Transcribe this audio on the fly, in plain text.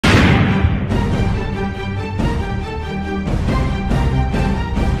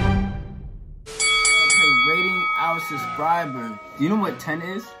subscribers. Do you know what 10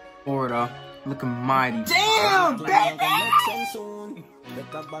 is? Florida, looking mighty. Damn, baby!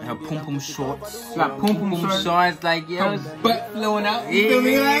 Her pum pum shorts. Got pum pum shorts, like yo, butt flowing out. You feel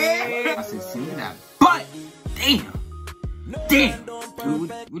me? Like, I said, see that butt. Damn. Damn. Dude,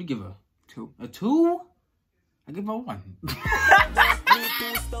 what do you give her? 2. A 2? I give her 1.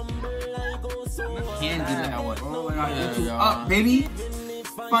 Can't do that one. Oh my God, up, baby.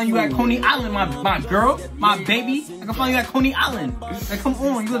 Find you at Coney Island, my girl, my baby. I can find you at Coney Island. Like, come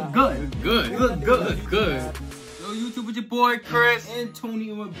on, you look good. Good. You look good. Look good. Yo, YouTube, with your boy Chris and Tony,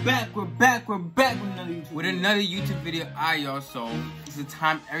 and we're back with another YouTube video. Alright, y'all. So it's the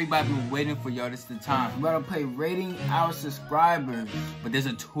time everybody been waiting for, y'all. This is the time. We're gonna play rating our subscribers. But there's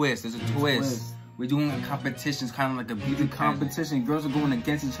a twist. There's a twist. We're doing a competition. It's kind of like a beauty competition. Girls are going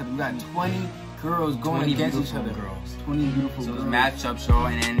against each other. We got 20 girls going against each other. 20 beautiful girls. So it's matchup, y'all.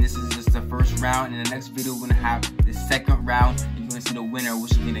 And then this is just the first round. And in the next video, we're gonna have the second round. And you're gonna see the winner,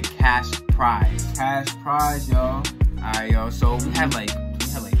 which is gonna get a cash prize. Cash prize, y'all. Alright, y'all. So we had like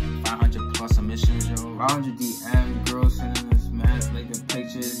 500 plus submissions, yo. 500 DMs, girls sending us mad, like the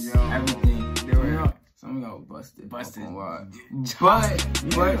pictures, yo. Everything. They were. Some of y'all busted. But some of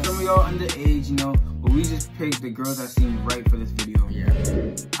y'all underage, you know. But we just picked the girls that seem right for this video. Yeah.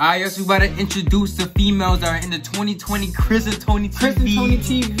 Alright, so we about to introduce the females that are in the 2020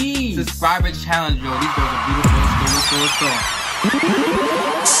 Chrisntonytv subscriber challenge, yo. These girls are beautiful. Let's go.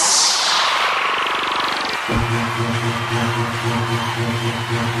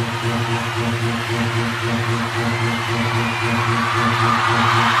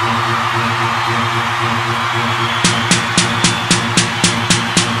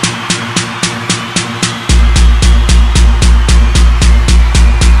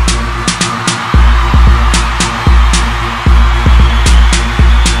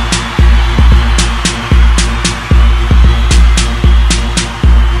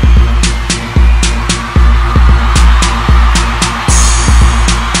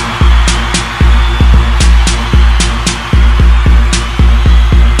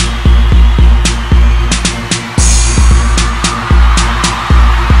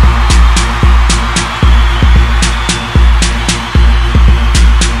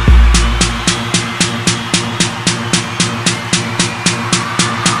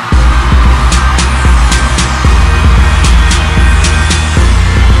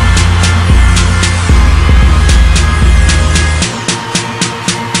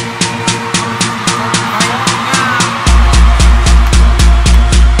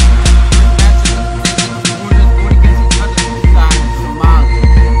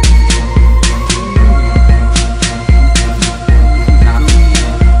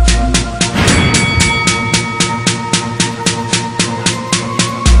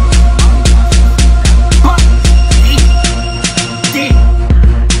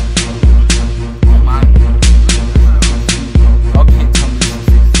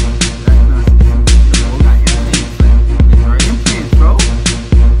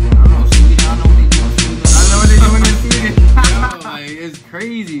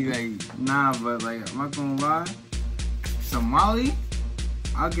 Nah, but like, I'm not gonna lie. Samali,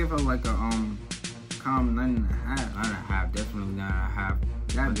 I'll give her like a calm 9.5. 9.5, definitely 9.5.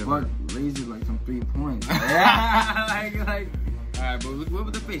 That butt lazy like some 3 points. like. Alright, but what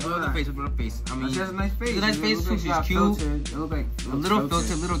about the face? What about the face? I mean, she has a nice face. It's a nice face too. She's cute. It look like a little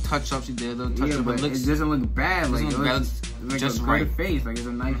filter, little touch up. She did a little touch up, but it doesn't look bad. Like it looks like just a great face. Like it's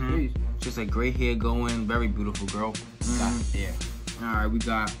a nice face. Just like gray hair going, very beautiful girl. Yeah. Alright, we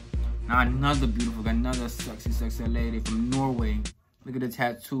got now another beautiful, another sexy lady from Norway. Look at the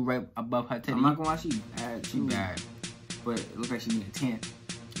tattoo right above her titty. I'm not gonna lie, she bad. She bad, but it looks like she need a 10.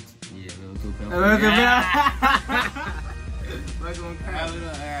 Yeah, a little too bad. A little too bad.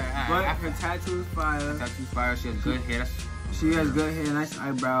 But her tattoo is fire. Tattoo's fire. She has good hair. She has good hair, nice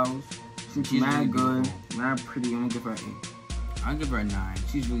eyebrows. She's mad really good, mad pretty. I'm gonna give her an 8. I'll give her a 9.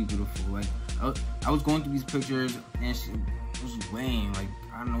 She's really beautiful. Like I was going through these pictures and she was weighing. Like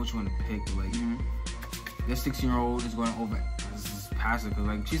I don't know which one to pick. But like this 16-year-old is going over. This is passive because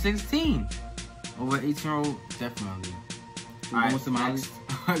like she's 16. Over 18-year-old, definitely. Alright, Somali.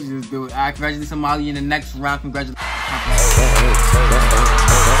 Just do it. Alright, congratulations, Somali, in the next round. Congratulations.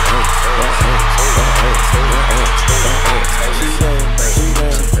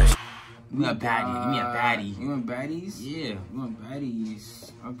 We got baddie. Give me a baddie. You want baddies? Yeah. You want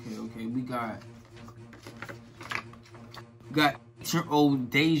baddies? Okay. We got 18-year-old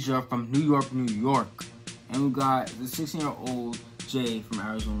Deja from New York. And we got the 16-year-old Jay from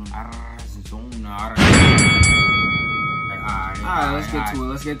Arizona. Alright,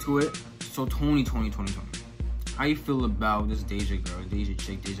 let's get to it. So Tony. How you feel about this Deja girl? Deja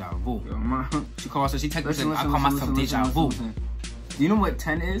chick, Deja vu. Yo, she calls her. She technically said, I call myself Deja vu. Do you know what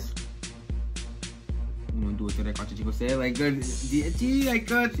 10 is? You know, do it to that culture. Chico say like good. Like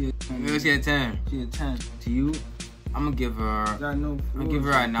good. She a 10. She a 10. To you, I'm gonna give her. I'm gonna give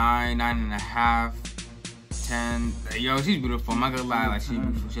her a 9, 9.5, 10. Yo, she's beautiful. I'm not gonna lie. Like she's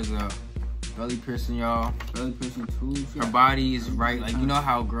beautiful. She has a belly piercing, y'all. Belly piercing too. Her body is right. Like you know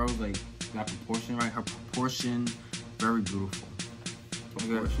how girls like got proportion right. Her proportion, very beautiful.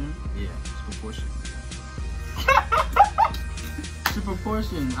 Proportion? Yeah, it's proportion. It's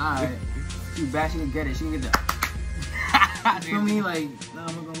proportion. Alright. She bad. She can get it. She can get that. You feel me? Like, nah,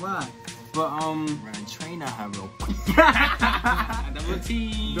 I'm not gonna lie. But Run trainer her real quick. Double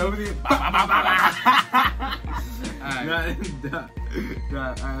T. Double T. Alright,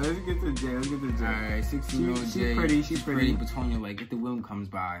 let's get to Jay. Alright, 16-year-old Jay. She's pretty. But Tonya, like, if the wind comes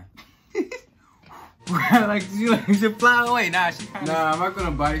by. Like, she should fly away. Nah, she kind of. Nah, I'm not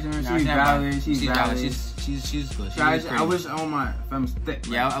gonna body shame her. She's valid. She's valid. She's good. I wish all my femmes thick.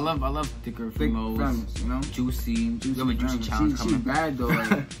 Yeah, I love thicker females. Femmes, you know? Juicy. You have a juicy challenge coming. She's bad though.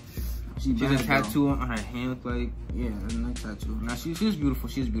 Like, she has a tattoo on her hand, like. Yeah, that's a nice tattoo. Nah, she's beautiful.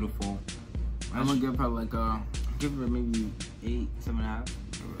 She's beautiful. I'm gonna give her like give her maybe 8, 7.5.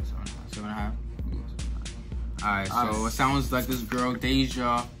 7.5. Alright, so it sounds like this girl,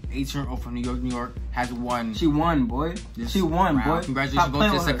 Deja, 18-year-old from New York, has won. She won, boy. She won, boy. Congratulations, go to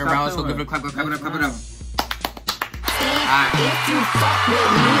the second round. So give it a clap it up. Alright. If you fuck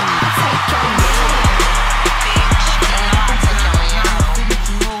with me, I'll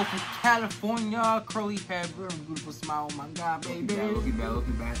take your from California, curly hair, very beautiful smile. Oh my God, baby.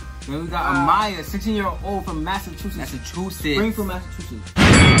 Looking bad. Then we got Amaya, 16-year-old from Massachusetts. Springfield, Massachusetts. Now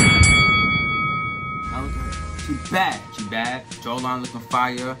look at her. She bad. Jawline looking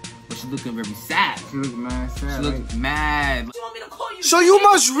fire, but she looking very sad. She look mad sad. She look mad. You want me to call you? So you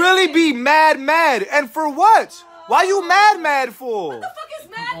must really be mad, and for what? Why you mad for? What the fuck is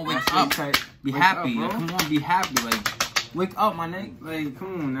mad? Come on, wake up. Be happy. Up, come on, be happy. Like, wake up, my nigga. Like,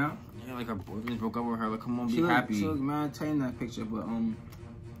 come on now. Yeah, like her boyfriend broke up with her. Like, come on, be happy. She look mad tight in that picture, but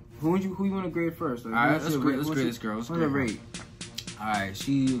who you want to grade first? Like, alright, let's grade this girl. What's her rate? Alright,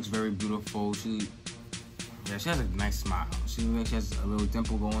 she looks very beautiful. She has a nice smile. She has a little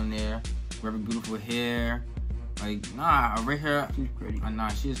dimple going there. Very beautiful hair. Like, nah, right here. She's pretty. Nah,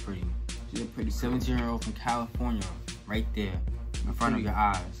 she is pretty. She's a pretty 17-year-old from California, right there, in front of your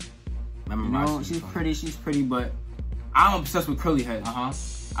eyes. You know, she's pretty, but I'm obsessed with curly heads.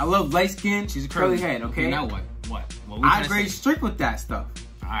 I love light skin. She's a curly head, okay? Now what? I grade strict with that stuff.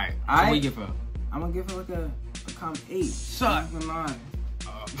 Alright, so what do you give her? I'm gonna give her like a comp 8. Shut.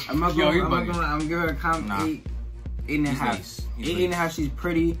 I'm gonna give her a comp 8, 8.5. 8.5. She's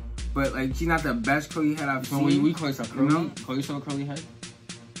pretty, but like she's not the best curly head I've seen. We call yourself curly. You know? Call yourself a curly head?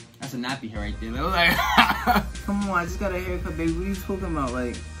 That's a nappy hair right there. Like, come on, I just got a haircut, baby. What are you talking about?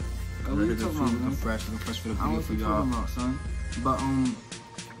 Like, what are you talking about? Looking fresh for the video for y'all. Talking about, son. But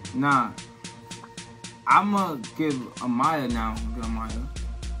nah, I'ma give Amaya now.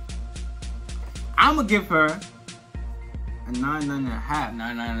 I'ma give her a 9, 9.5.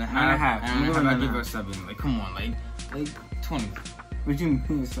 9.5. I'm gonna give her a 7. Like, come on, like 20. What you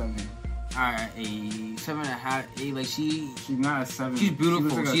mean 7? Alright, a 7.5, 8. Like she's not a 7. She's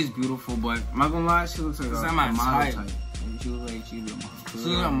beautiful. She's beautiful, but I'm not gonna lie, she looks like a model type. She looks like she's a model. She's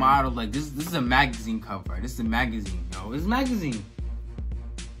a model. Like this is a magazine cover. This is a magazine, yo. It's a magazine.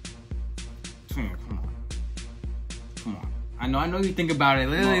 Come on. I know you think about it.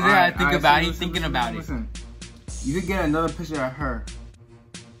 Literally, I think about it. He's thinking about it. Listen, you could get another picture of her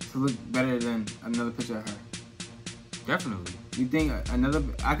to look better than another picture of her. Definitely. You think I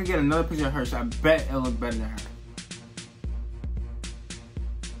could get another picture of her, so I bet it'll look better than her.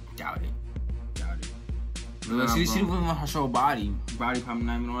 Doubt it. Look, she didn't even want her show body. Body probably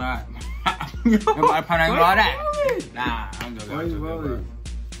not even all that. Body probably not even all that. Nah, I'm joking.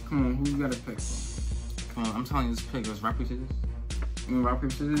 Come on, who you gotta pick? Come on, I'm telling you this pick. Let's rock, paper, scissors. You mean rock,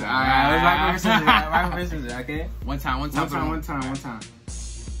 paper, scissors? Alright, let's rock, paper, scissors. Rock, paper, scissors, okay? One time.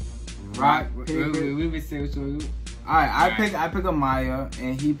 Rock, paper. We be serious with you. Alright, I pick Amaya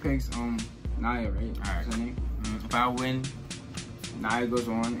and he picks Naya, right? Alright. If I win, Naya goes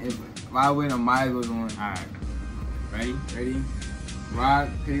on. If I win, Amaya goes on. Alright. Ready? Rock,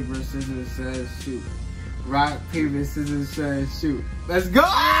 paper, scissors, says shoot. Rock, paper, scissors, says shoot. Let's go!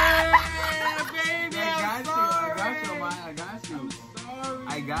 Yeah, baby, I got you, Amaya.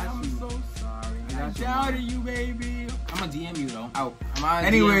 I got you. I'm so sorry. I doubted you, baby. I'm gonna DM you though. Out.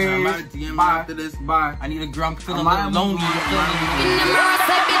 Anyway, I'm about to DM you after this. Bye. I need a girl. I'm feeling a little lonely. In the mirror,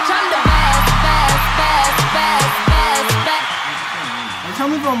 say, bitch, I'm the best. And tell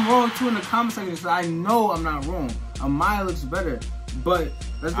me if I'm wrong too in the comment section, so I know I'm not wrong. Amaya looks better, but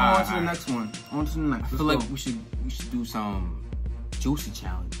let's go on to the next one. On to the next. I feel like we should do some juicy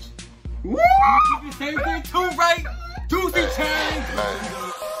challenge. Woo! Same thing too, right? Juicy challenge.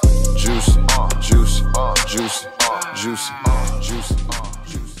 Juicy, juicy, juicy, juicy,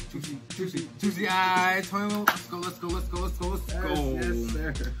 juicy, juicy. Alright, let's go. Yes,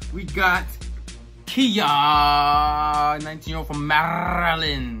 sir. We got Kia, 19-year-old from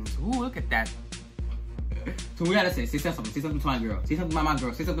Maryland. Ooh, look at that. So we gotta say something. Say something to my girl. Say something about my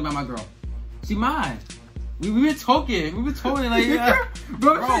girl. Say something about my girl. She mine. We been talking. Like,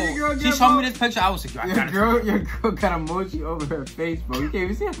 bro, she showed me this picture. I was like, your girl got emoji over her face, bro. You can't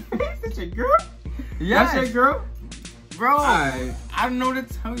even see her face. That's your girl? Yeah. That's your girl? Bro, I don't know what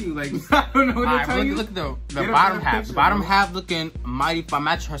to tell you. Like, I don't know what to tell you. Look at the bottom half. Picture, the bottom half looking mighty fine.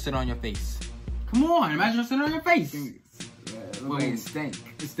 Imagine her sitting on your face. Come on, imagine her sitting on your face. Wait, it stink.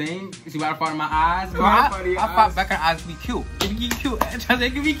 It stink? Is she about to fall in my eyes? Bro, I fought back on her eyes to be cute. It can be cute. It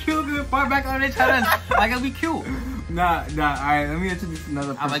can be cute. It far back on each other. Like, it'll be cute. Nah. Alright, let me introduce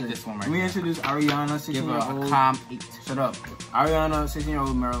another person. I like this one right Let me introduce Ariana, 16-year-old. Give her a calm 8. Shut up. Ariana,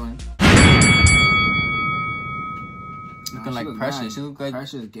 16-year-old Maryland. Looking like Precious. Nice. She look like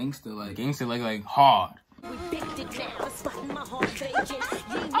Precious gangster, like like hard. Oh,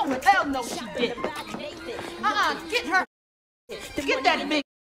 hell no, she did. Get her. Get that big.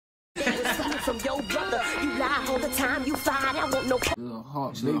 From your brother, you lie all the time. You find I want no. She's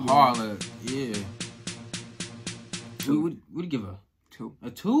a hard, like, yeah. What do you give her? 2. A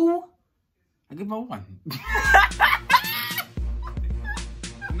 2? I give her 1.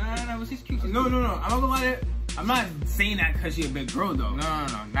 No, but she's cute. No. I'm not gonna lie. I'm not saying that because she's a big girl though. No,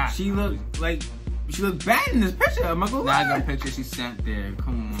 not. She looked bad in this picture. I'm not gonna lie. I got a picture she sent there.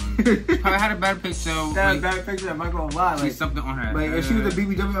 Come on. Probably had a bad picture. That bad picture. I'm not gonna lie. Like, something on her. Like if she was a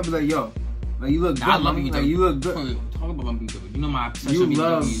BBW, I'd be like, yo, like you look good. I love BBW. Like, you look good. Talk about my BBW. You know my obsession. You with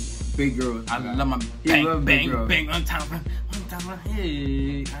love BBWs. big girls. I love my bang on top of my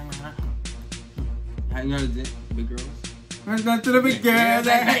head. How you know the big girls? Let's go to the big girls.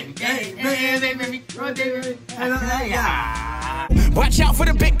 Watch out for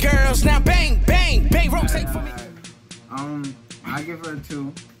the big girls. Now bang, rotate for me. I give her a 2.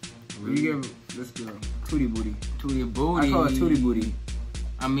 What do you give this girl? Tootie booty. Tootie booty. I call her Tootie booty.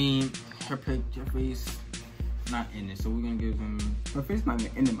 I mean, her face not in it, so we're gonna give him. Her face not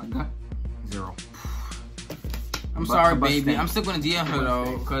even in it, my God. 0. I'm sorry, baby. I'm still gonna DM her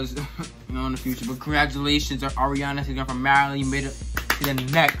though, because you know in the future. But congratulations, Ariana. She's going from Maryland. You made it to the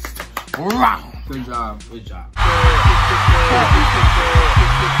next round. Good job. Good job.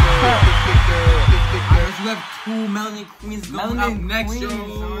 We have 2 Melanin Queens going up next,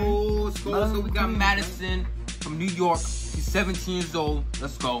 yo. So we got Madison from New York. She's 17 years old.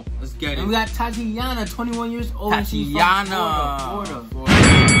 Let's go. Let's get it. And we got Tatiana, 21 years old. Tatiana. Florida.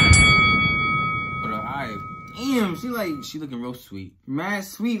 Alright. Damn, She looking real sweet. Mad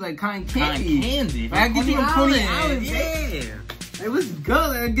sweet, like cotton candy. Like, I get you from Coney Island. Yeah. Hey, what's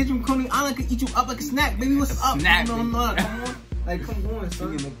good? I get you from Coney Island. I could eat you up like a snack, baby. What's up? Snack. Come on. Like, come on,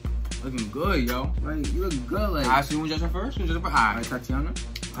 son. Looking good, yo. Like, you look good. Like, I see you want to judge her first. Alright, Tatiana.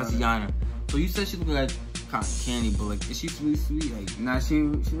 So you said she looked like cotton candy, but like, is she really sweet? Like, nah, she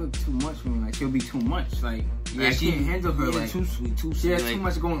look too much for me. Like, she'll be too much. Like, yeah, she can't handle her. Like, too sweet. She has too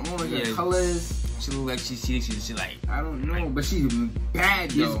much going on. Like, her colors. She look like she like. I don't know, but she's bad.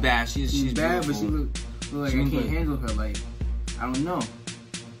 Though. She's bad. She's bad, beautiful. but she look like I can't handle her. Like, I don't know.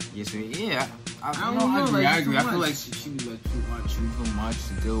 Yes, yeah. I don't know. I agree. I feel like she be like too much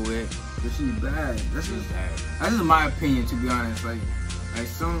to deal with. But she's bad. That's just my opinion, to be honest. Like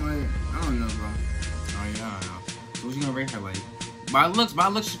some, like, I don't know, bro. Oh yeah, I don't know. So what's you gonna rate her like? By looks,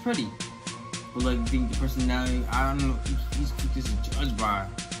 she's pretty. But like the personality, I don't know. He's just judged by.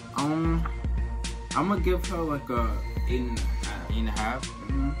 I'm gonna give her like a 8.5. 8.5.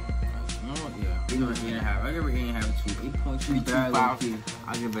 Yeah. I give her 8.5. I give her 8.5 too. 8.325.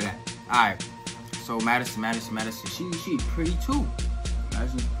 I'll give her that. Alright. So Madison. She pretty too.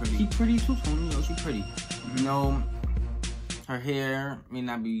 Madison's pretty. She pretty too, Tony. Yo, she pretty. You know, her hair may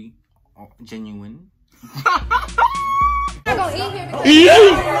not be genuine. I'm gonna eat here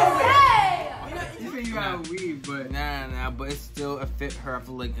You say you got a weave, but nah, but it still fit her. I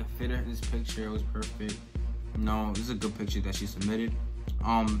feel like it fit her in this picture. It was perfect. No, this is a good picture that she submitted.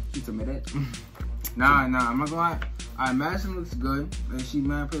 She submitted? Nah, I'm not gonna lie. Alright, Madison looks good. Like, she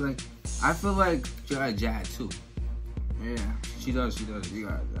mad pretty. Like, I feel like she got a jab too. Yeah, she does. She got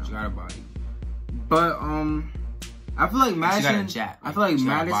a body. But I feel like Madison. I feel like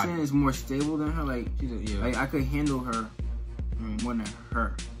Madison is is more stable than her. Like, like I could handle her more than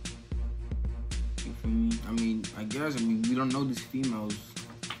her. You feel me? I mean, I guess. I mean, we don't know these females,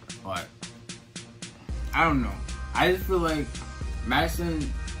 but I don't know. I just feel like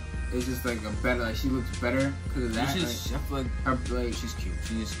Madison is just like a better. Like she looks better because of that. I feel like her. Like she's cute.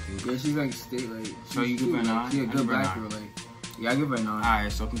 She is cute. Yeah, she's like like. So you give her a 9? She's a good black girl. Like. Yeah, I give her a 9.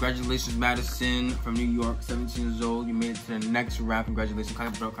 Alright, so congratulations, Madison from New York, 17 years old. You made it to the next round. Congratulations.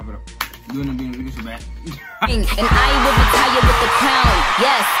 Clap it up, clap it up. You wanna be in the video so bad. And I will retire with the crown.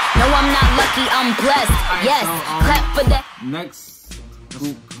 Yes. No, I'm not lucky, I'm blessed. Right, yes. So, clap for that. Next.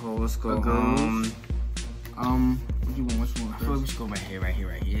 Let's go. What you want? What you want? I feel like we should go right here.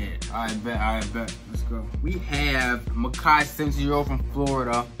 Alright, bet. Let's go. We have Mekhai, 17-year-old from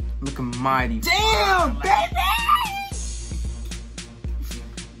Florida, looking mighty. Damn, baby!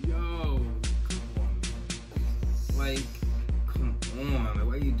 Like, come on, like,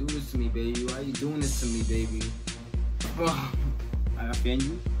 why you do this to me, baby? Why you doing this to me, baby? I offend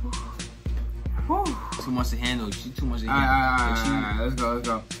you? Too much to handle. She too much to handle. Alright, let's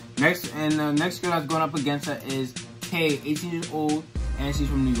go. Next, and the next girl that's going up against her is Kay, 18 years old, and she's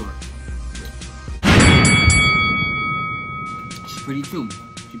from New York. She's pretty too.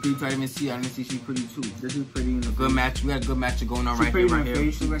 She's pretty. I didn't see she's pretty too. This is pretty. In the good match. We got a good match going on right here.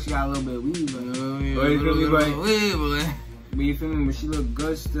 She looks like she got a little bit of weed. But you feel me? But she look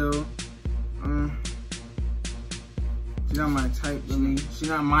good still. She's not my type, really. She's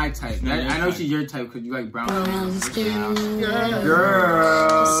not my type. I know she's your type because you like brown.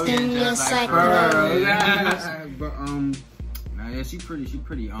 Girl. But nah, yeah, she's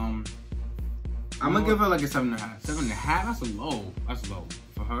pretty. I'm gonna give her like a 7.5. 7.5? That's low. That's low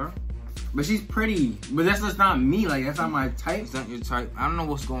for her. But she's pretty. But that's just not me. Like that's not my type. It's not your type. I don't know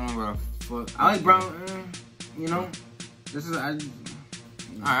what's going on with her foot. I like brown. You know, this is. Alright,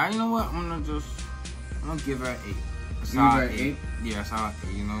 you know what? I'm gonna give her an 8. You give her an 8? Yeah, solid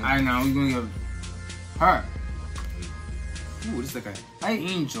 8. You know. I know. We're gonna give her. Ooh, this is like an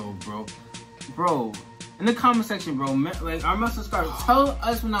angel, bro. Bro. In the comment section, bro, like our must subscribe. Tell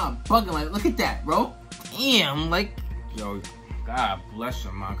us we're not bugging. Like, look at that, bro. Damn, like, yo, God bless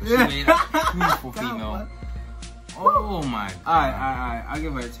her, man. Cause she made a beautiful female. Oh my God. Alright. I'll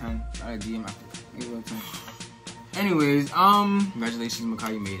give her a 10. Alright, DM after. I'll give her a 10. Anyways, congratulations,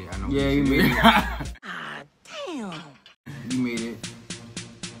 Mekhai, you made it. I know. Yeah, you made it. Ah, damn. You made it.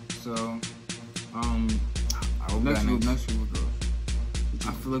 So, I hope next week we'll go.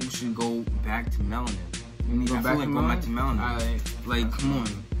 I feel like we should go back to melanin. Go back to melanin. Like, come on.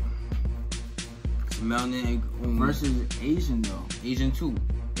 Melanin versus Asian though. Asian too.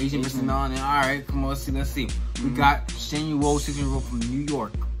 Asian versus melanin. Alright, come on, let's see. We got Shannuel, 16-year-old from New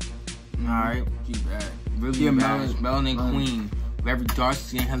York. Alright. She's bad. Really bad. Melanin queen. Very dark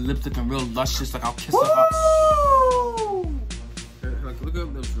skin. Her lips looking real luscious. Like I'll kiss her up. Like, look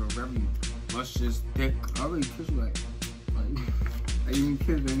at this girl. Very luscious, thick. I already kiss you like even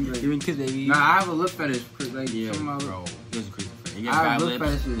kiss baby. Like, even kiss baby. Nah, I have a lip fetish. Like, yeah, bro. He has a crazy fetish. You I have lip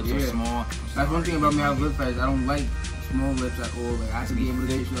fetishes. Lips are small. That's one thing about me. I have lip fetish. I don't like small lips at all. Like I have to be able to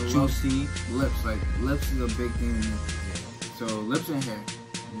get juicy lips. Like lips is a big thing to me. So lips and hair.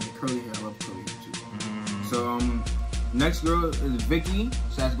 And curly hair. I love curly hair too. So next girl is Vicky.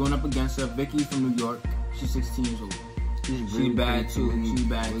 So that's going up against her. Vicky from New York. She's 16 years old. She's really bad too. She's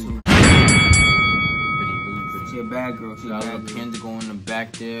bad too. She's a bad girl. She's got a pin to go in the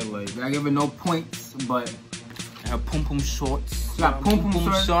back there. Like I give her no points, but her pum pum shorts. She got pum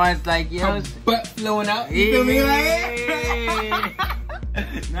pum shorts. Like yo, butt flowing out. You feel me? Like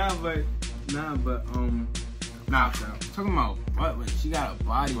Nah, talking about butt. Like, she got a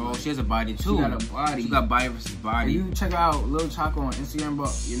body, bro. Like, she has a body too. She got a body. She got body versus body. You check out Lil Choco on Instagram,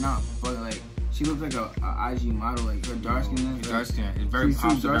 but you're not. But like, she looks like a IG model. Like her dark skin. Her dark skin is very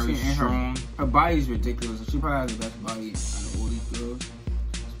popular, very strong. Her body's ridiculous. She probably has the best body out of all these girls.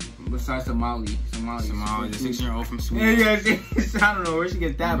 Besides Samali, the 16-year-old from Sweden. Yeah, I don't know where she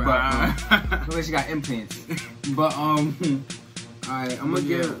get that, but where she got implants. But alright, I'm gonna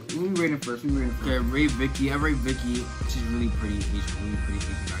give. We rating first. Okay, rate Vicky. I rate Vicky. She's really pretty. She's really pretty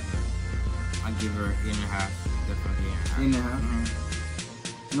Asian back there. I give her 8.5. Definitely 8.5.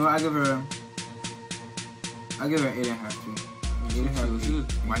 8.5. No, I give her 8.5 too. 8.5. She was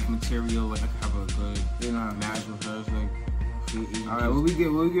white material. Like I could have a good match with her. Like. Alright, what we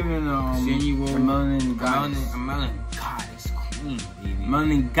giving Shannuel, melanin goddess. Melanin goddess queen, baby.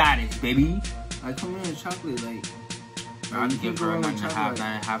 Melanin goddess, baby. Like come in chocolate, like. I'd give her a 9.5,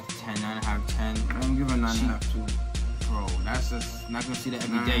 9.5 to 10, 9.5 to 10. I'm gonna give her 9.5 too. Bro, that's just not gonna see that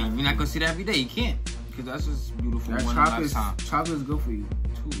every day. You're not gonna see that every day. You can't. because that's just beautiful. That chocolate is good for you.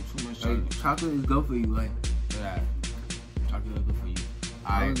 Too much chocolate. Like, chocolate is good for you. Like that. Chocolate is good for you.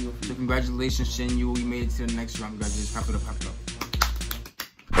 Alright, so congratulations, Shannuel. We made it to the next round. Congratulations. Pop it up, pop it up.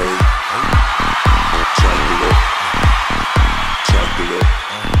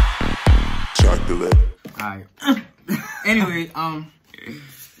 Chocolate. Alright. Anyway,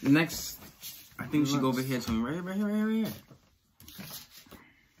 next, I think we should go over here to me. Right here.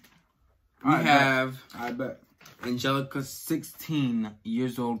 We have I bet. Angelica, 16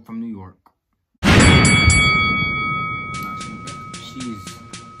 years old, from New York. She's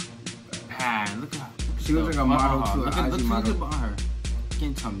bad. Look at her. She looks like a model too. Look at her. You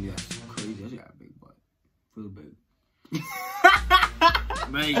can't tell me that's crazy. She got a big butt. Real big.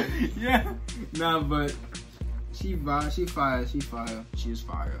 Like, yeah. nah, but she fire. She is fire.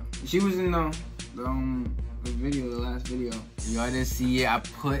 She was in the video, the last video. Y'all didn't see it. I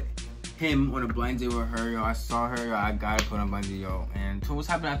put him on a blind date with her, yo. I saw her, yo. I gotta put on a blind date, yo. And so what's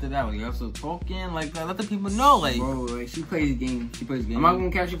happening after that? Like, y'all still talking? Like, let the people know, like. Bro, like, she plays games. I'm not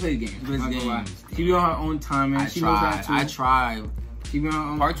gonna catch. She plays games. She plays games. She be on her own time, and she knows that too. I tried. She be on her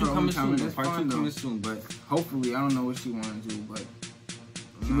own. Part 2 coming soon. soon. Part 2 coming soon, but hopefully, I don't know what she want to do, but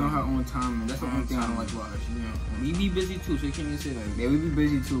she be on her own time, and that's the only thing I don't like about her. She be on her own. We be busy too, so you can't even say that. Yeah, we be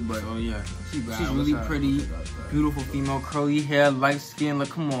busy too, but oh yeah, she's really pretty, beautiful female, curly hair, light skin. Like,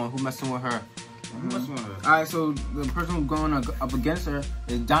 come on, who messing with her? Who messing with her? All right, so the person who's going up against her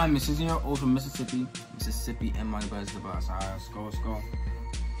is Diamond, 16-year-old from Mississippi. Maya, but it's the boss. All right, let's go.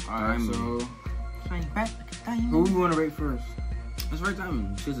 All right, so who we want to rate first? Let's rate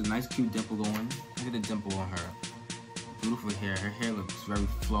Diamond. She has a nice, cute dimple going. Look at the dimple on her. Beautiful hair. Her hair looks very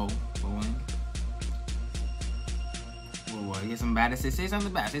flowing. What? You get some bad to say? Say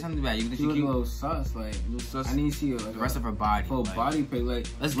something bad. She look a little sus. Like, I need to see the rest of her body. Full body pic. Like,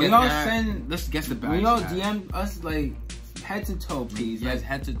 let's guess the bad. When y'all DM us, like, head to toe, please. Yes, like,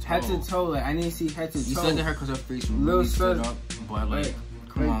 head to toe. Head to toe. Like, I need to see head to toe. You said to her because her face was really stood up. But like,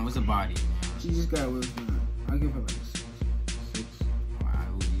 come on, what's the body? Man? She just got with. I'll give her like a 6. Wow,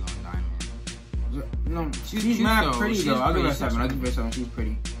 we'll be on Diamond. No, she's not pretty though. I'll give her a 7. She's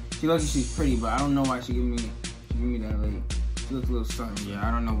pretty. She looks like she's pretty, but I don't know why she give me that. Like, she looks a little something. Yeah, I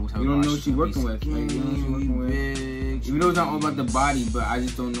don't know what. You don't know what she's working with. Like, you don't know what she's working with. Even though it's not all about the body, but I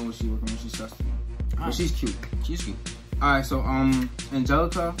just don't know what she's working with. She's sus to me. But she's cute. All right, so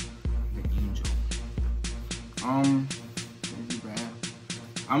Angelica, the angel. I'm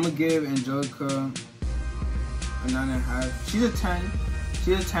gonna give Angelica a 9.5. She's a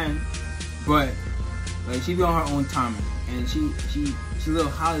 10. But like, she be on her own timing, and she's a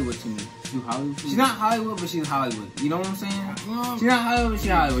little Hollywood to me. She's not Hollywood, but she's Hollywood. You know what I'm saying? She's not Hollywood, but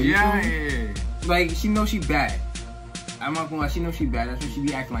she's Hollywood. Yeah. Like, she knows she bad. I'm not gonna lie, she knows she bad. That's why she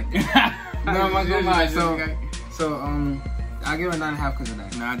be acting like that. No, I'm not gonna lie. So I'll give her a 9.5 because of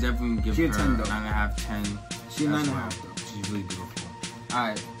that. Nah, I definitely give her 10 though. 9.5, 10. She's 9.5 though. She's really beautiful. All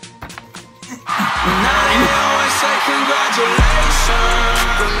right.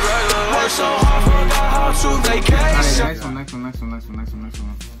 Work so hard, forgot how to vacation. Next one.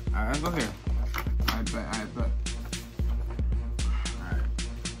 Alright, go here. I bet. Alright.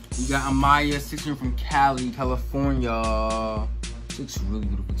 We got Amaya, 16 from Cali, California. She looks really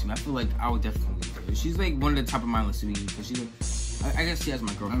beautiful to me. I feel like I would definitely like her. She's like one of the top of my list because she I can see her as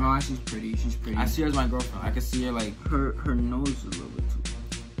my girlfriend. I know she's pretty. I see her as my girlfriend. I can see her like her nose is a little bit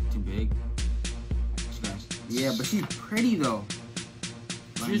too big. Yeah, but she's pretty though.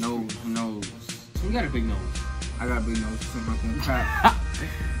 Her nose. So you got a big nose. I got a big nose too. I'm not gonna cap.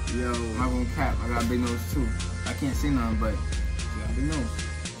 Yo, I'm not gonna cap. I got a big nose too. I can't say nothing, but she got a big nose.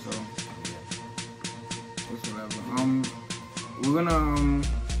 So it's whatever. We're gonna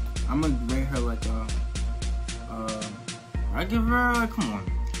I'm gonna rate her like I give her come on.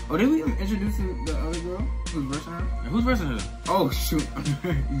 Oh, did we introduce the other girl who's versing her? Yeah, who's versing her? Oh shoot,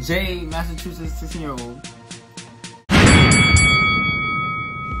 Jay, Massachusetts, 16-year-old.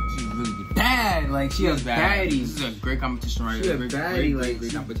 Bad, like she a baddie. This is a great competition right here. She a baddie,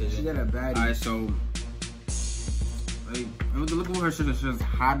 great competition. She got a baddie. Alright, so like look at her sister. She's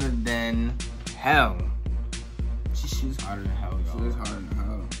hotter than hell. She's hotter than hell, yo. She is hotter than hell,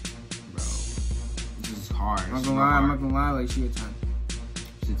 bro. This is hard. I'm not gonna lie, like she a 10.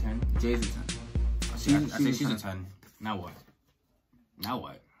 She's a 10. Jay's a 10. I say she's a 10. Now what?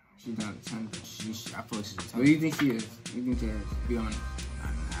 She's not a 10. I feel like she's a 10. What do you think she is? What do you think she is? Be honest.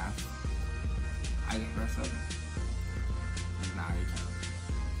 9.5. I give her a 7. Nah, you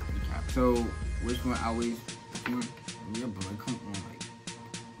can't. So, which one outweighs? Yeah, but like, come on, like,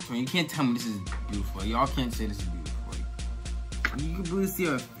 so you can't tell me this is beautiful. Y'all can't say this is beautiful. Like, You can really see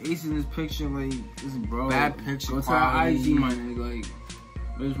her face in this picture, like, this bro. Bad picture Go quality. to her IG, my nigga, like,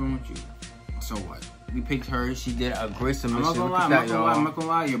 what is wrong with you? So what? We picked her. She did a great submission. I'm not gonna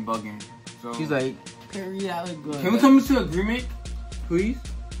lie, you're bugging. So she's like, period, I look good. Can we come into agreement, please?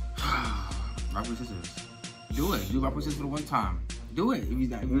 Rock, paper, scissors. Do it. Do rock, paper, scissors for the one time. Do it. If you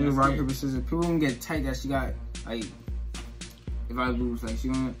not, do rock, paper, scissors. People gonna get tight that she got, like, if I lose, like, is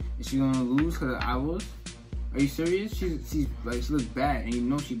she gonna lose because I lost? Are you serious? She's like, she looks bad, and you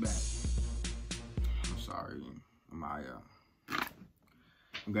know she bad. I'm sorry, Amaya.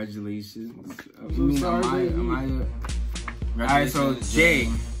 Congratulations. I'm so sorry, Amaya. Alright, so Jay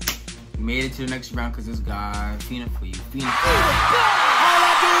made it to the next round because this guy feeling for you. Feeling for you. All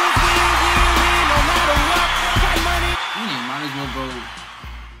I do is win, win, win, no matter what. Might as well go.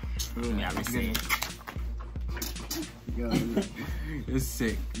 Yeah, it's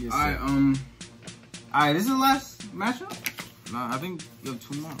sick. Alright, this is the last matchup? No, I think you have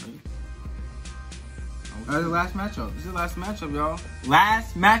 2 more, right? That's the last matchup. This is the last matchup, y'all.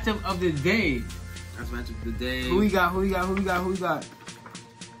 Last matchup of the day. Last matchup of the day. Who we got?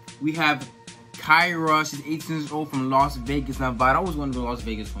 We have Kyra. She's 18 years old from Las Vegas. Now, I always wanted to go to Las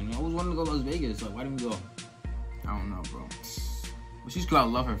Vegas one. I always wanted to go to Las Vegas. Like, why didn't we go? I don't know, bro. But she's good. I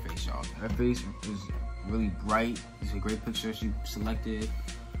love her face, y'all. Her face is really bright. It's a great picture she selected.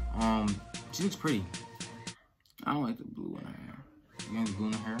 She looks pretty. I don't like the blue in her hair. You want the blue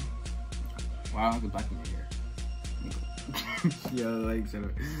in her hair? Well, I don't like the black in your hair. Yeah, like so.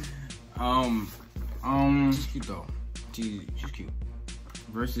 She's cute though. She's cute.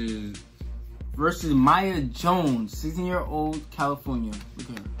 Versus Maya Jones, 16-year-old California. Look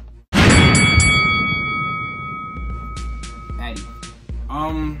at her. Patty.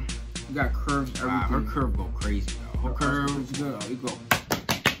 You got curves. Everything. Wow, her curve go crazy, though. Her curve is good. You go.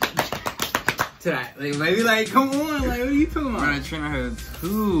 To that, like, come on, like, what are you talking about? I'm trying her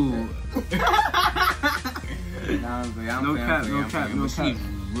too. Nah, no cap. She's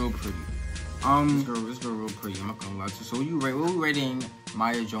real pretty. This girl real pretty. I'm not gonna lie to you. So what we rating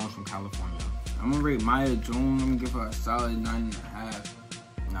Maya Jones from California? I'm gonna rate Maya Jones. I'm gonna give her a solid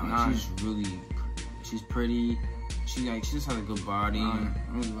 9.5. Nah, she's really pretty. She's pretty. She just has a good body. I'm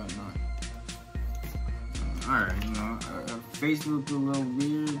gonna give her a 9. Alright, you know, her face looks a little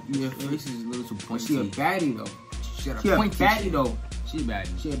weird. Yeah, her face is a little too pointy. She a baddie though. She a baddie though. She a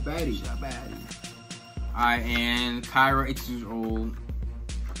baddie. She a baddie. Alright, and Kyra, 18 years old.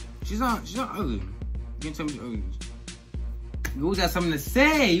 She's not ugly. You can tell me she's ugly. You always got something to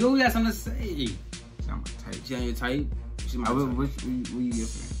say. She's not my type. She's not your type? She's my type. What you give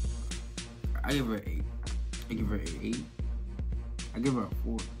her? I give her an 8. I give her an 8. I give her a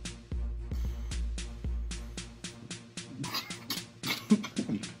 4.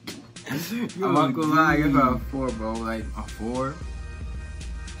 I'm not gonna lie, I give her a 4, bro. Like a 4.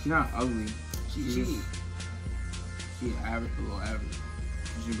 She's not ugly. She's average, below average.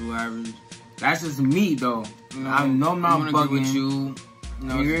 She's below average. That's just me though. You know, I'm not bugging with you.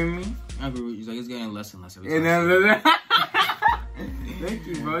 You hear me? I agree with you. Like, it's getting less and less every time. Thank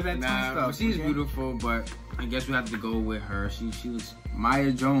you, bro. That's stuff. But she's beautiful, but I guess we have to go with her. She was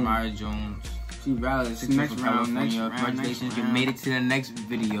Maya Jones. She valid. She's next round. Congratulations. You made it to the next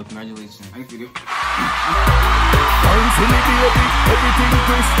video. Congratulations. Next video. Everything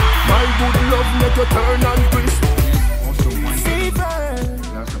twist. My good love make you turn and twist. Also one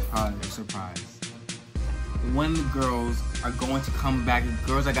surprise. When the girls are going to come back, the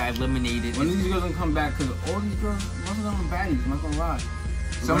girls that got eliminated. When these girls don't come back, because all these girls, most of them are baddies, I'm not gonna lie.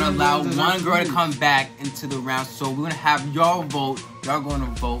 We're gonna allow one girl to come back into the round, so we're gonna have y'all vote. Y'all gonna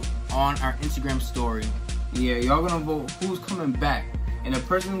vote on our Instagram story. Yeah, y'all gonna vote who's coming back. And the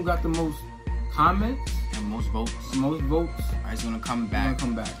person who got the most comments and most votes is gonna come back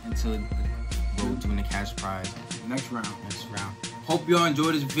into the vote to win the cash prize. Next round. Hope y'all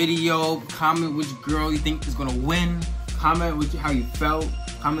enjoyed this video. Comment which girl you think is gonna win. Comment with how you felt.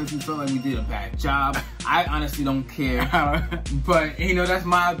 Comment if you felt like we did a bad job. I honestly don't care. But, you know, that's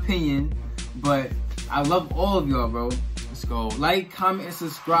my opinion. But I love all of y'all, bro. Let's go. Like, comment, and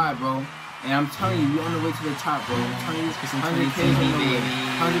subscribe, bro. And I'm telling you, you're on the way to the top, bro. I'm telling you, 100K, baby.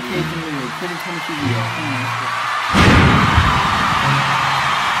 100K, 2022 video.